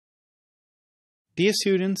Dear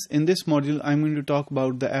students, in this module, I'm going to talk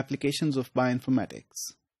about the applications of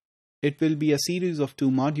bioinformatics. It will be a series of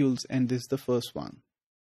 2 modules, and this is the first one.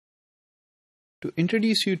 To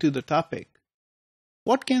introduce you to the topic,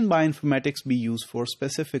 what can bioinformatics be used for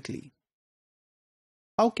specifically?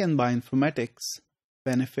 How can bioinformatics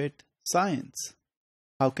benefit science?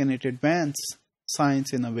 How can it advance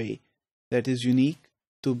science in a way that is unique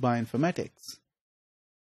to bioinformatics?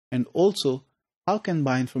 And also, how can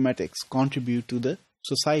bioinformatics contribute to the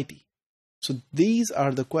society? So these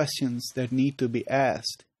are the questions that need to be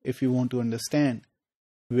asked if you want to understand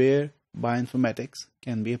where bioinformatics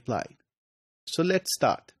can be applied. So let's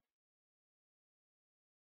start.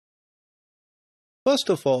 First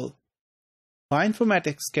of all,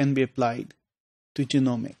 bioinformatics can be applied to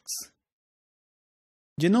genomics.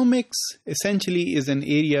 Genomics essentially is an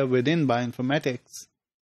area within bioinformatics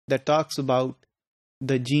that talks about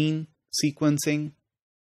the gene sequencing,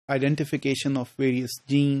 identification of various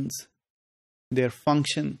genes, their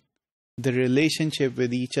function, their relationship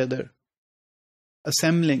with each other,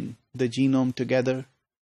 assembling the genome together,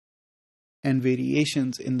 and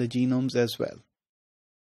variations in the genomes as well.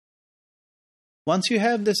 Once you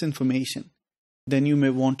have this information, then you may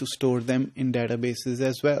want to store them in databases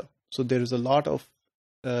as well. So there is a lot of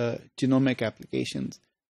genomic applications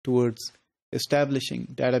towards establishing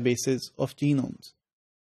databases of genomes.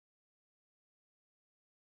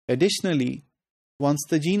 Additionally, once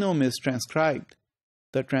the genome is transcribed,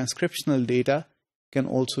 the transcriptional data can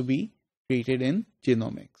also be treated in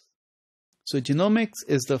genomics. So genomics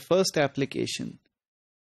is the first application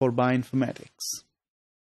for bioinformatics.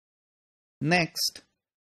 Next,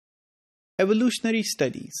 evolutionary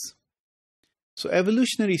studies. So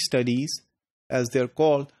evolutionary studies, as they're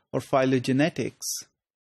called, or phylogenetics,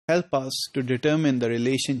 help us to determine the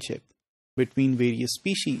relationship between various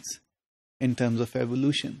species in terms of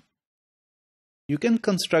evolution. You can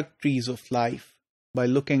construct trees of life by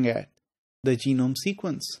looking at the genome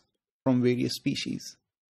sequence from various species,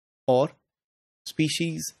 or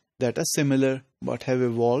species that are similar but have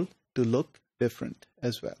evolved to look different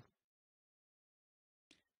as well.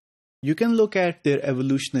 You can look at their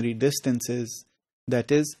evolutionary distances,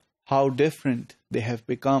 that is, how different they have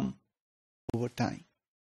become over time.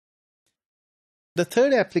 The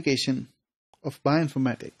third application of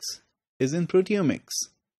bioinformatics is in proteomics.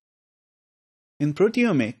 In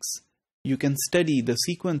proteomics, you can study the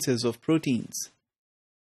sequences of proteins,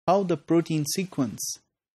 how the protein sequence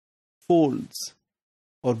folds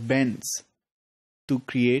or bends to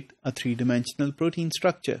create a 3-dimensional protein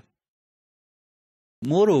structure.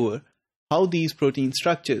 Moreover, how these protein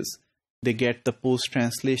structures, they get the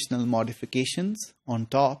post-translational modifications on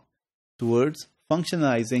top towards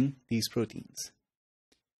functionalizing these proteins.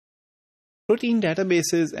 Protein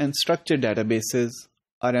databases and structure databases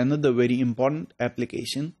are another very important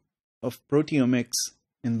application of proteomics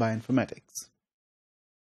in bioinformatics.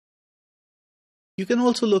 You can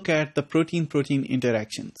also look at the protein-protein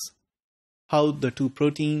interactions, how the 2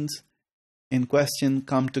 proteins in question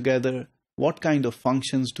come together, what kind of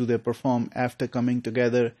functions do they perform after coming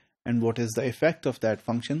together, and what is the effect of that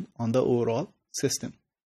function on the overall system.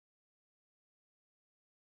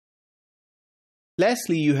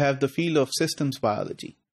 Lastly, you have the field of systems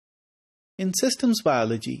biology. In systems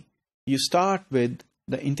biology, you start with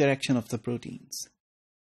the interaction of the proteins.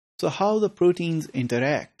 So how the proteins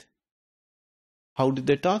interact? How do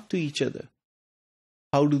they talk to each other?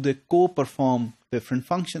 How do they co-perform different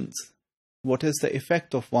functions? What is the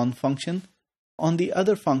effect of one function on the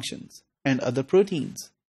other functions and other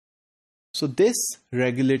proteins? So this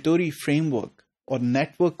regulatory framework or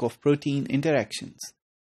network of protein interactions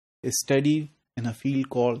is studied in a field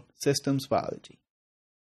called systems biology.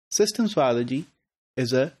 Systems biology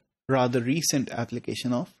is a rather recent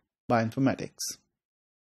application of bioinformatics.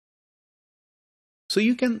 So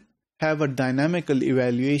you can have a dynamical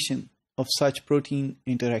evaluation of such protein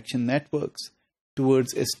interaction networks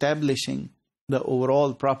towards establishing the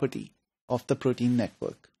overall property of the protein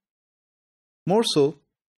network. More so,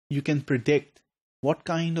 you can predict what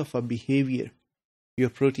kind of a behavior your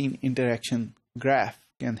protein interaction graph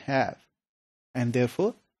can have, and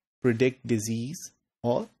therefore predict disease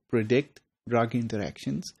or predict drug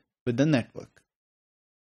interactions with the network.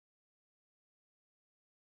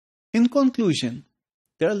 In conclusion,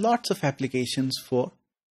 there are lots of applications for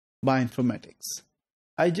bioinformatics.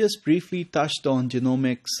 I just briefly touched on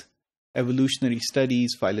genomics, evolutionary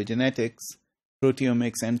studies, phylogenetics,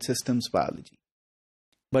 proteomics, and systems biology.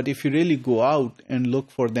 But if you really go out and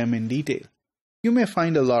look for them in detail, you may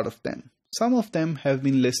find a lot of them. Some of them have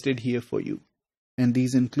been listed here for you, and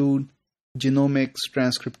these include genomics,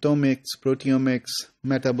 transcriptomics, proteomics,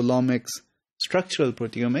 metabolomics, structural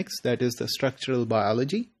proteomics, that is the structural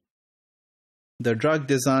biology, the drug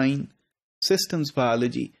design, systems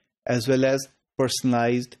biology, as well as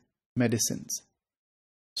personalized medicines.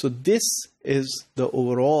 So this is the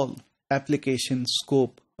overall application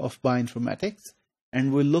scope of bioinformatics,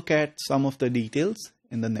 and we'll look at some of the details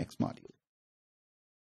in the next module.